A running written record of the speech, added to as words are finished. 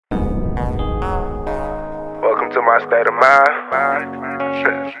to my state of mind.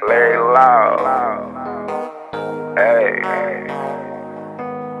 LarryLOUD. Hey.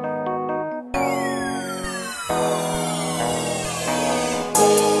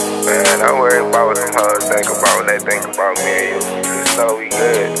 Man, I worry about what them hoes think about when they think about me and you. Just know we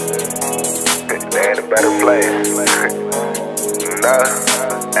good. They in a better place.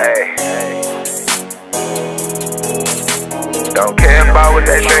 Hey. Don't care about what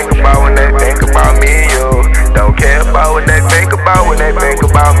they think about when they think about me and you. Don't care about what they think about when they think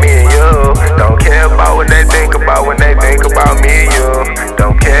about me and you. Don't care about what they think about when they think about me and you.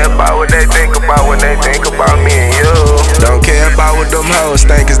 Don't care about what they think about when they think about me and you. Don't care about what them hoes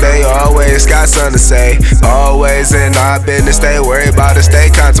think, cause they always got something to say. Always in our business, they worry about us, they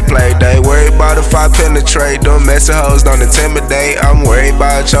contemplate. They worry about if I penetrate. Them messy hoes don't intimidate. I'm worried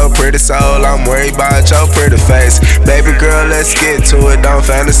about your pretty soul, I'm worried about your pretty face. Baby girl, let's get to it, don't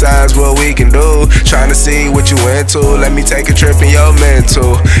fantasize what we can do. Tryna see what you into, let me take a trip in your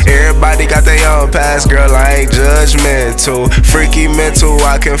mental. Everybody got their own past, girl, I ain't judgmental. Freaky mental,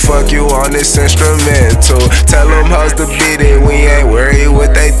 I can fuck you on this instrumental. Tell them hoes to beat it, we ain't worried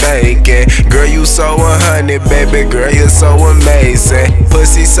what they thinking. Girl, you so 100, baby girl, you're so amazing.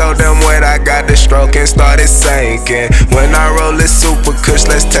 Pussy so damn wet, I got the stroke and started sinking. When I roll this super kush,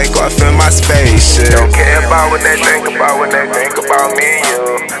 let's take off in my spaceship. Don't care about what they think about when they think about me and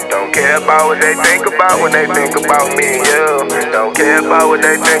you. Don't care about what they think about when they think about me and you. Don't care about what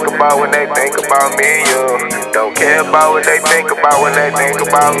they think about when they think about me and you. Don't care about what they think about when they think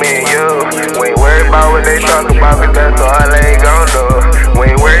about me and you. We ain't worried about what they talk about, cause that's all they gon' do. We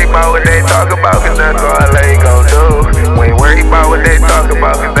ain't worried about what they talk about, cause that's all they gon' do. We ain't worried about what they talk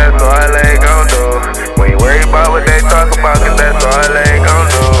about, cause that's all they gon' do. We ain't worried about what they talk about, cause that's all they gon'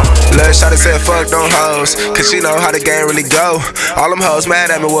 do. Lil' shawty said fuck them hoes, cause she know how the game really go. All them hoes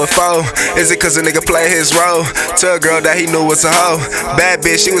mad at me, what for? Is it cause a nigga play his role? To a girl that he knew was a hoe. Bad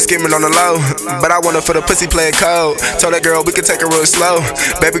bitch, she was skimming on the low, but I want her for the pussy play it cold. Told that girl we could take it real slow.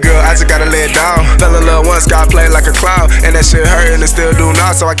 Baby girl, I just gotta lay it down. Fell in love once, got played like a clown, and that shit hurt and it still do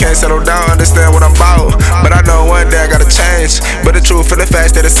now, so I can't settle down, understand what I'm about. But I know one day I gotta change, but the truth and the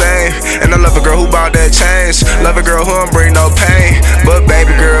facts they the same. And I love a girl who bout that change, love a girl who don't bring no pain. But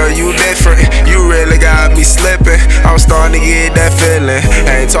baby girl, you different, you really got me slipping. I'm starting to get that feeling.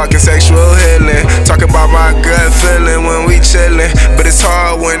 I ain't talking sexual healing, talking about my gut feeling when we chillin'. But it's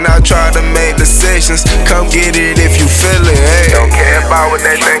hard when I try to make decisions. Come get it if you feel it. Hey. Don't care about what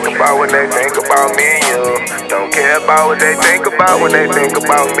they think about when they think about me and you. Don't care about what they think about when they think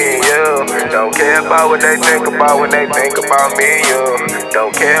about me and you. Don't care about what they think about when they think about me and you.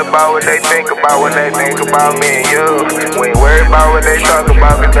 Don't care about what they think about when they think about me and you. We ain't worried about what they talk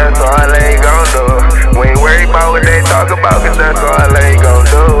about, cause that's all they gon' do. We ain't worried about what they talk about, cause that's all they gon'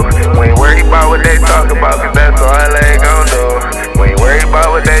 do.